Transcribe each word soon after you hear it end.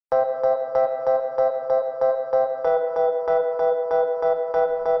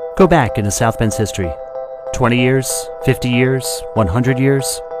Go back into South Bend's history. 20 years, 50 years, 100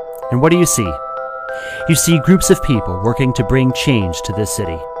 years, and what do you see? You see groups of people working to bring change to this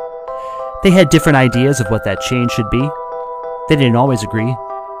city. They had different ideas of what that change should be. They didn't always agree,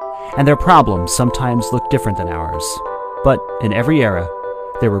 and their problems sometimes looked different than ours. But in every era,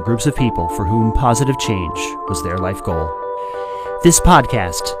 there were groups of people for whom positive change was their life goal. This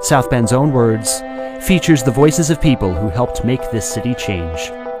podcast, South Bend's Own Words, features the voices of people who helped make this city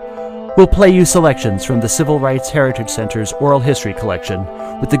change. We'll play you selections from the Civil Rights Heritage Center's Oral History Collection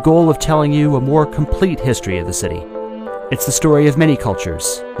with the goal of telling you a more complete history of the city. It's the story of many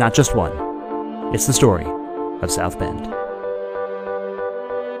cultures, not just one. It's the story of South Bend.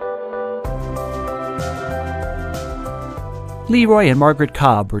 Leroy and Margaret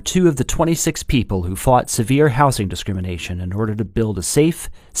Cobb were two of the 26 people who fought severe housing discrimination in order to build a safe,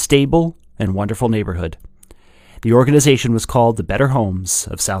 stable, and wonderful neighborhood. The organization was called the Better Homes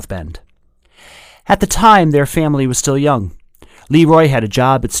of South Bend. At the time, their family was still young. Leroy had a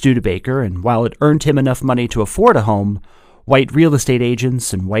job at Studebaker, and while it earned him enough money to afford a home, white real estate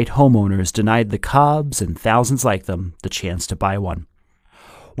agents and white homeowners denied the Cobbs and thousands like them the chance to buy one.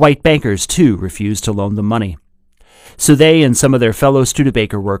 White bankers, too, refused to loan them money. So they and some of their fellow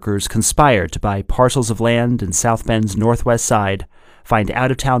Studebaker workers conspired to buy parcels of land in South Bend's northwest side, find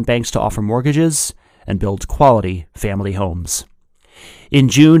out-of-town banks to offer mortgages, and build quality family homes. In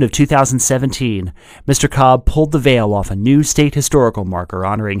June of 2017, Mr. Cobb pulled the veil off a new state historical marker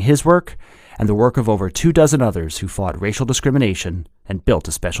honoring his work and the work of over 24 others who fought racial discrimination and built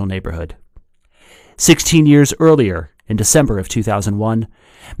a special neighborhood. 16 years earlier, in December of 2001,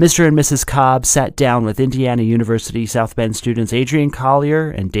 Mr. and Mrs. Cobb sat down with Indiana University South Bend students Adrian Collier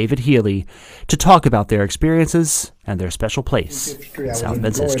and David Healy to talk about their experiences and their special place in South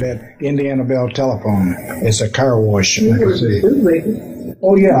Bend's history. At Indiana Bell Telephone. It's a car wash.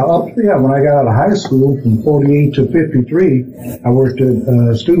 Oh yeah, when I got out of high school from 48 to 53, I worked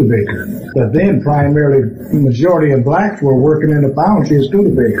at Studebaker. But then primarily, the majority of blacks were working in the foundry at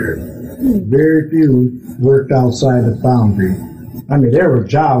Studebaker. Very few worked outside the foundry. I mean, there were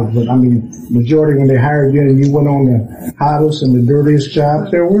jobs, but I mean, majority when they hired you and you went on the hottest and the dirtiest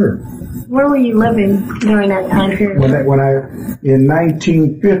jobs, there were. Where were you living during that time period? In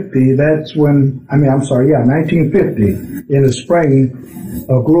 1950, 1950, in the spring,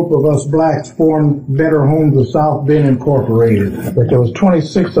 a group of us blacks formed Better Homes of South Bend Incorporated. But there was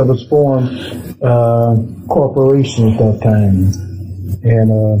 26 of us formed corporation at that time.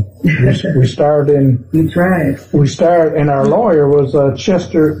 And we started in. You tried. We started, and our lawyer was J.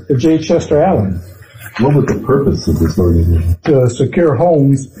 Chester Allen. What was the purpose of this organization? To secure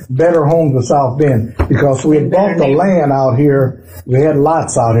homes, Better Homes of South Bend, because we had bought the land out here. We had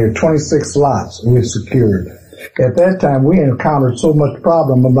lots out here, 26 lots we secured. At that time, we encountered so much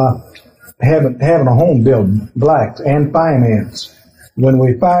problem about having a home built, blacks and finance. When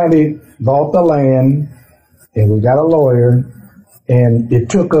we finally bought the land, and we got a lawyer. And it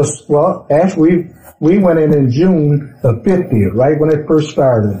took us, actually, we went in June of 50, right when it first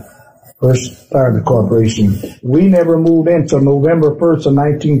started the corporation. We never moved in until November 1st of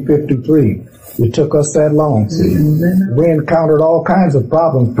 1953. It took us that long, see. We encountered all kinds of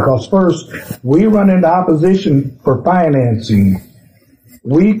problems because first, we run into opposition for financing.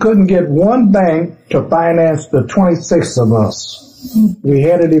 We couldn't get one bank to finance the 26 of us. We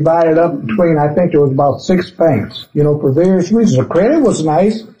had to divide it up between, I think there was about 6 banks, for various reasons. The credit was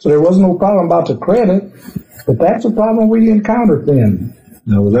nice, so there was no problem about the credit, but that's a problem we encountered then.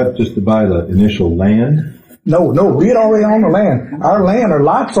 Now, was that just to buy the initial land? No, we had already owned the land. Our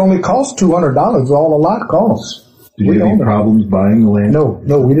lots only cost $200, all a lot costs. Did you have any problems buying the land? No,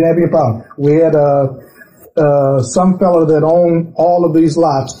 we didn't have any problem. We had some fellow that owned all of these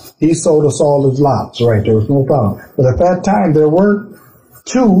lots. He sold us all his lots, right? There was no problem. But at that time, there were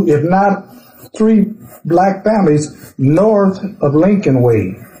 2, if not 3, black families north of Lincoln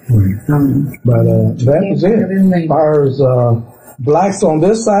Way. But that was it. As far as blacks on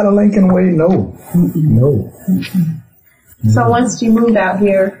this side of Lincoln Way, no. So once you moved out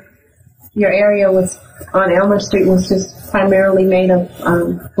here, your area was on Elmer Street was just primarily made of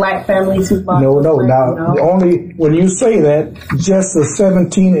black families who bought. No. Now, only when you say that, just the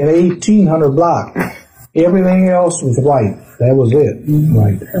 17 and 1800 block, everything else was white. That was it.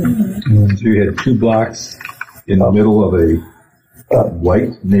 Right. So you had 2 blocks in the middle of a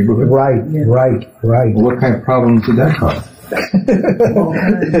white neighborhood. Right. Well, what kind of problems did that cause?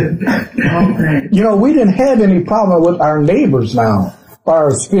 We didn't have any problem with our neighbors now. As far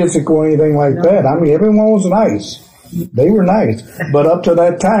as physical or anything like that. I mean, everyone was nice. They were nice. But up to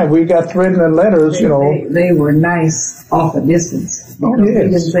that time, we got threatening letters, They were nice off a distance. Oh, He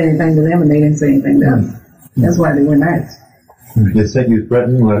didn't yes. say anything to them, and they didn't say anything to us. That's why they were nice. They sent you a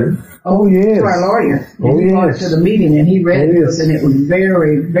threatening letter? Oh, yes. To our lawyer. Oh, And he brought it yes. to the meeting, and he read Oh, it, yes. and it was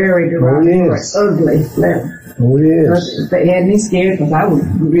very, very derogatory, yes. ugly letter. Oh, yes. They had me scared because I was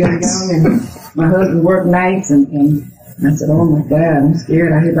really young, and my husband worked nights, and I said, oh my God, I'm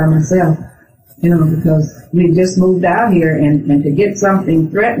scared. I'm here by myself. You know, because we just moved out here, and to get something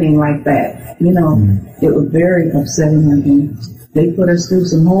threatening like that, you know, it was very upsetting, and they put us through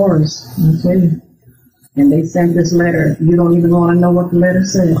some horrors, I tell you. And they sent this letter. You don't even want to know what the letter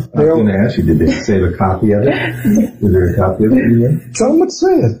said. I was going to ask you, did they save a copy of it? Is there a copy of it you read? Tell them what it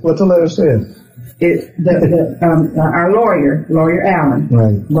said, what the letter said. Our lawyer Allen,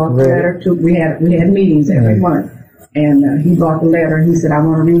 Right. brought the Read it. letter to. We had meetings every month, and he brought the letter. He said, "I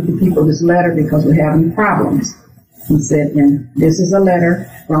want to read the people this letter because we're having problems." He said, and this is a letter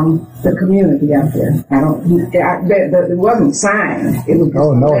from the community out there. It wasn't signed. It was just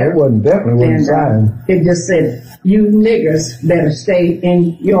Oh, a no, letter. it wasn't, definitely wasn't And signed. it just said, "You niggers better stay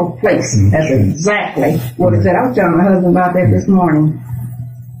in your place." That's exactly what it said. I was telling my husband about that this morning,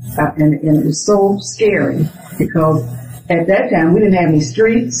 and it was so scary because at that time we didn't have any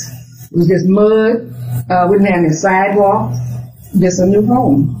streets. It was just mud. We didn't have any sidewalks. Just a new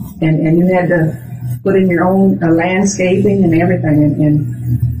home, and you had to put in your own landscaping and everything,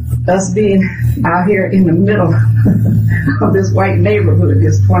 and us being out here in the middle of this white neighborhood,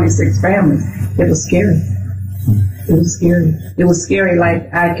 there's 26 families, it was scary. It was scary. It was scary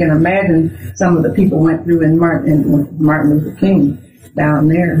like I can imagine some of the people went through in Martin Luther King down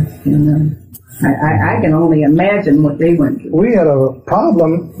there. And I can only imagine what they went through. We had a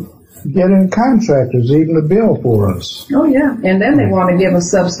problem getting contractors even to build for us. Oh, yeah. And then they want to give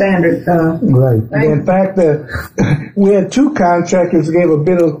us substandard. Right. In fact, we had two contractors that gave a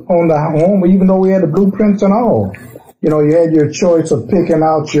bid on the home, even though we had the blueprints and all. You know, you had your choice of picking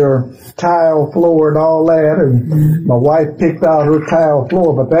out your tile floor and all that, and my wife picked out her tile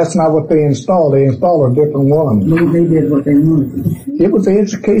floor, but that's not what they installed. They installed a different one. They did what they wanted. It was an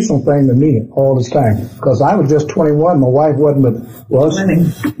educational thing to me all this time, because I was just 21, my wife wasn't, but was.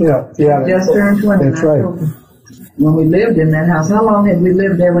 20. Yeah. Just turned 20. That's right. When we lived in that house, how long had we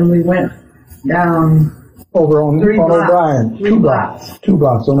lived there when we went down? Over on 3 blocks. O'Brien. 3 blocks. 2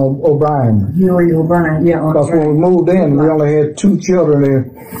 blocks on O'Brien. Huey O'Brien, yeah. On Because when we moved in, we only had 2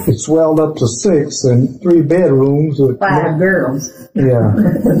 children. It swelled up to 6 and 3 bedrooms. 5 girls.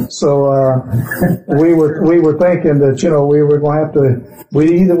 Yeah. So we were thinking that, you know, we were going to have to.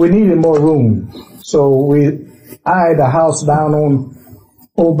 We needed more room. So I had a house down on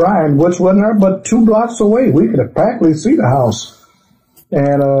O'Brien, which wasn't there but 2 blocks away. We could have practically see the house.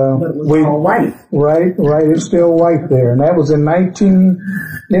 And But it was all white. Right, it's still white there, and that was in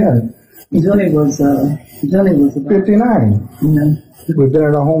Johnny was about, 59. you know. We've been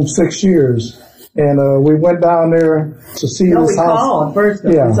in our home 6 years, and we went down there to see No, this we house. called first.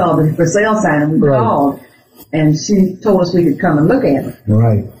 Yeah. We saw the for sale sign, and we Right. called, and she told us we could come and look at it.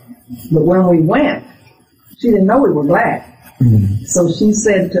 Right. But when we went, she didn't know we were black. So she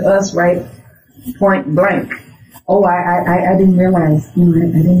said to us right point blank, "Oh, I didn't realize, I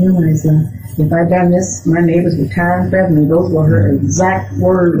didn't realize if I'd done this, my neighbors would tire and feather me." Those were her exact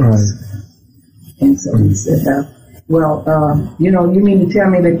words. Right. And so he said, "Well, you know, you mean to tell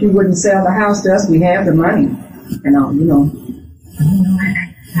me that you wouldn't sell the house to us? We have the money." And you know,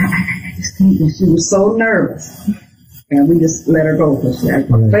 I just think that she was so nervous. And we just let her go because I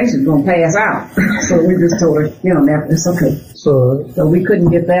think she's going to pass out. So we just told her, you know, it's okay. So we couldn't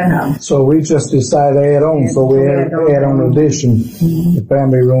get that house. So we just decided to add on. So we had on an addition, the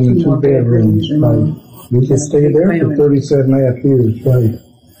family room and 2 bedrooms. Right. We just stayed there for 37 and a half years. Right.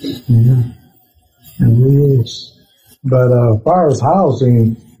 Yeah. Yes. But as far as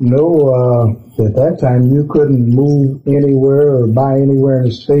housing, at that time you couldn't move anywhere or buy anywhere in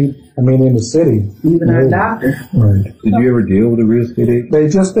the state. I mean, in the city. Even our doctor. Right. Did you ever deal with a real estate agent? They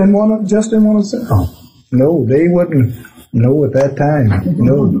just didn't want to sell. No, they wouldn't. No, at that time.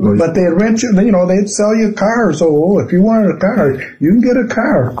 No. But they'd rent you, you know, they'd sell you cars. So, if you wanted a car, you can get a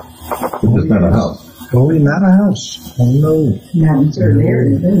car. It's just not a house. Oh, not a house. Oh, no. Not in certain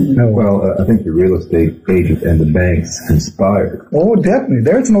areas, isn't it? No. Well, I think the real estate agent and the banks conspired Oh, definitely.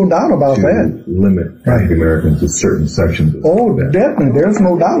 There's no doubt about to that. limit African Americans to certain sections. Oh, definitely. There's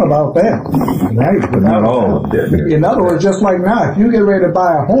no doubt about that. Right. But not all of them. In other words, just like now, if you get ready to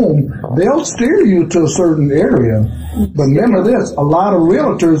buy a home, they'll steer you to a certain area. But remember this, a lot of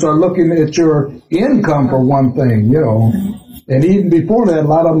realtors are looking at your income for one thing, you know. And even before that, a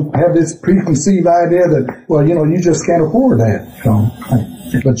lot of them have this preconceived idea that, well, you know, you just can't afford that. So,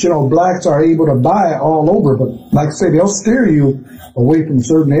 But, you know, blacks are able to buy all over, but like I say, they'll steer you away from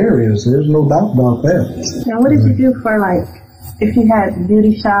certain areas. There's no doubt about that. Now, what did you do for, like, if you had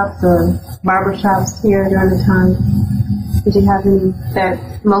beauty shops or barber shops here during the time? Did you have any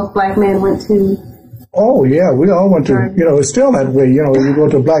that most black men went to? Oh, yeah, we all went to, you know, it's still that way. You know, you go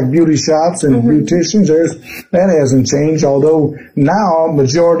to black beauty shops and beauticians, that hasn't changed, although now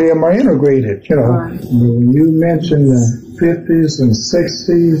majority of them are integrated, you know. When you mentioned the 50s and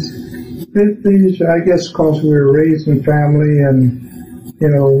 60s, 50s, I guess because we were raised in family and, you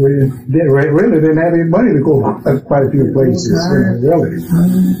know, we really didn't have any money to go quite a few places, you know, really.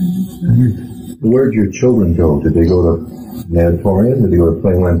 Where'd your children go? Did they go to natatorium? Did they go to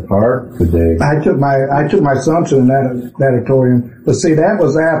Playland Park? Did they? I took my son to the natatorium, but see, that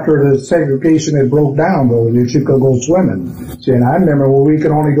was after the segregation had broke down, though. You could go swimming. See, and I remember when we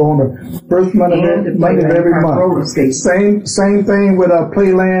could only go on the first Monday of every month. Same thing with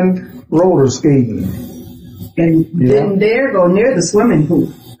Playland roller skating. And didn't dare go near the swimming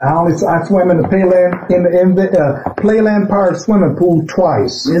pool. I swam in the Playland Park swimming pool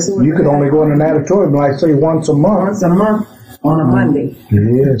twice. You could only go in the natatorium, like say once a month. Once a month on a Monday.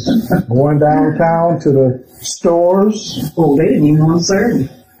 Yes. Going downtown to the stores. Oh, they didn't even want to serve you.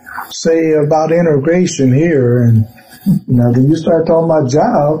 Say about integration here, and now you start talking about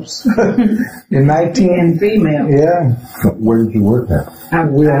jobs in 19 and female. Yeah. Where did you work at? I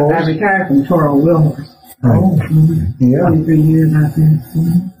retired from Toro Wheelhorse. Oh, yeah. 23 years out there.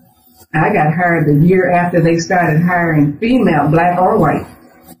 I got hired the year after they started hiring female, black or white.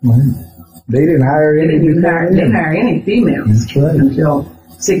 They didn't hire any. They didn't hire any females. That's right. Until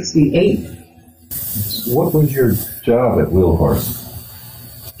 68. What was your job at Wheelhorse?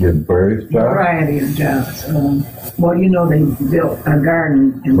 You had various jobs? A variety of jobs. Well, you know, they built a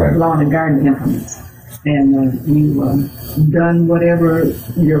garden and lawn and garden implements. And you done whatever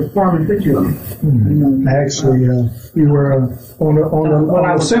your foreman put you on. Actually, you were on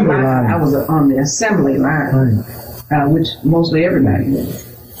the assembly line. I was on the assembly line, which mostly everybody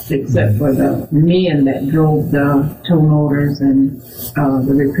was, except for the men that drove the tow motors and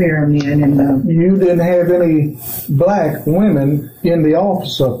the repair men. And you didn't have any black women in the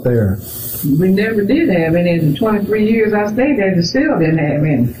office up there. We never did have any. In the 23 years I stayed there, they still didn't have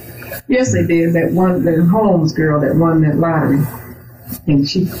any. Yes, they did. That one, the Holmes girl that won that lottery, and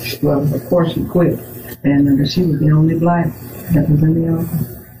she, well, of course she quit, and she was the only black that was in the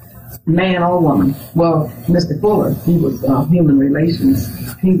office, man or woman. Well, Mr. Fuller, he was human relations.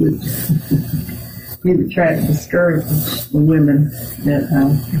 He would try to discourage the women that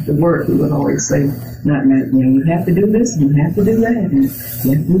the work. He would always say, not, you have to do this and you have to do that, and you have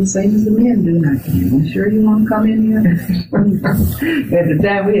to do the same as the men do. Now, you sure you want to come in here? At the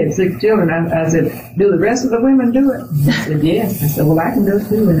time we had 6 children, I said, do the rest of the women do it? He said, yes. I said, well, I can do it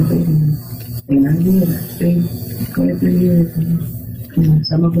too. And I did. I stayed 23 years. And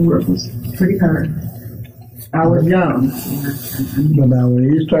some of the work was pretty hard. I was young. But now, when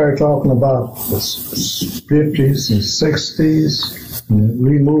you start talking about the 50s and 60s,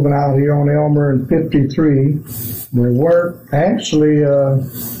 we moving out here on Elmer in 53, there were actually,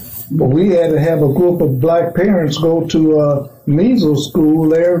 we had to have a group of black parents go to measles school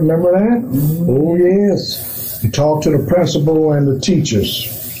there. Remember that? Oh, yes. You talk to the principal and the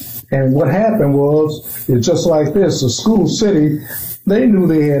teachers. And what happened was, it's just like this, a school city. They knew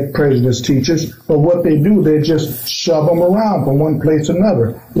they had prejudiced teachers, but what they do, they just shove them around from one place to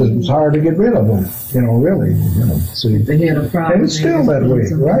another. It was hard to get rid of them, really. See, they had a problem. And it's still that way,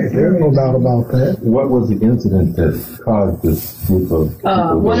 right? There's no doubt about that. What was the incident that caused this group of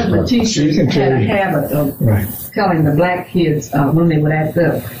people? One of the teachers had a habit of telling the black kids when they would act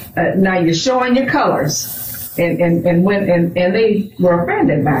up, now you're showing your colors, and they were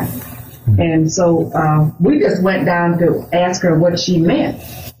offended by it. And so we just went down to ask her what she meant,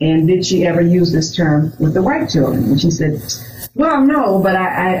 and did she ever use this term with the white children? And she said, well, no, but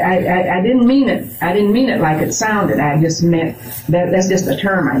I didn't mean it. I didn't mean it like it sounded. I just meant that's just a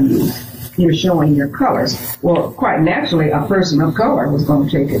term I use. You're showing your colors. Well, quite naturally, a person of color was going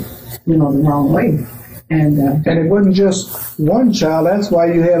to take it, the wrong way. And it wasn't just one child. That's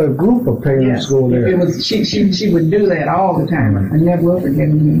why you had a group of parents go there. It was she would do that all the time. I never will forget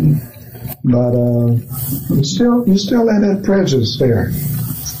it. But you still had that prejudice there.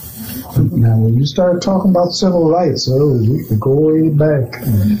 Now, when you start talking about civil rights, we could go way back.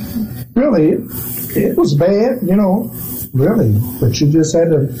 Really, it was bad, really. But you just had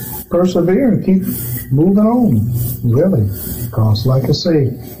to persevere and keep moving on, really. Because, like I say,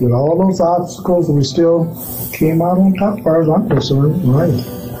 with all those obstacles, we still came out on top as far as I'm concerned, right.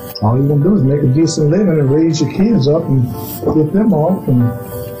 All you want to do is make a decent living and raise your kids up and get them off, and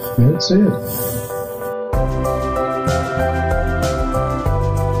that's it.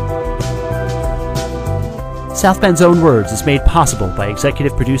 South Bend's Own Words is made possible by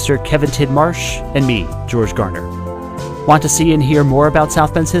executive producer Kevin Tidmarsh and me, George Garner. Want to see and hear more about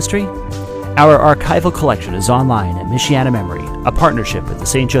South Bend's history? Our archival collection is online at Michiana Memory, a partnership with the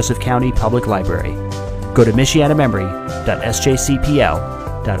St. Joseph County Public Library. Go to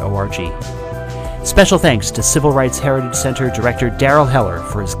michianamemory.sjcpl.org. Special thanks to Civil Rights Heritage Center Director Daryl Heller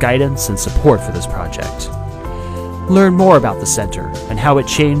for his guidance and support for this project. Learn more about the center and how it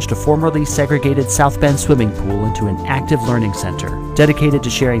changed a formerly segregated South Bend swimming pool into an active learning center dedicated to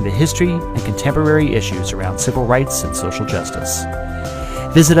sharing the history and contemporary issues around civil rights and social justice.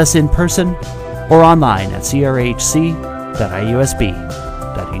 Visit us in person or online at crhc.iusb.edu.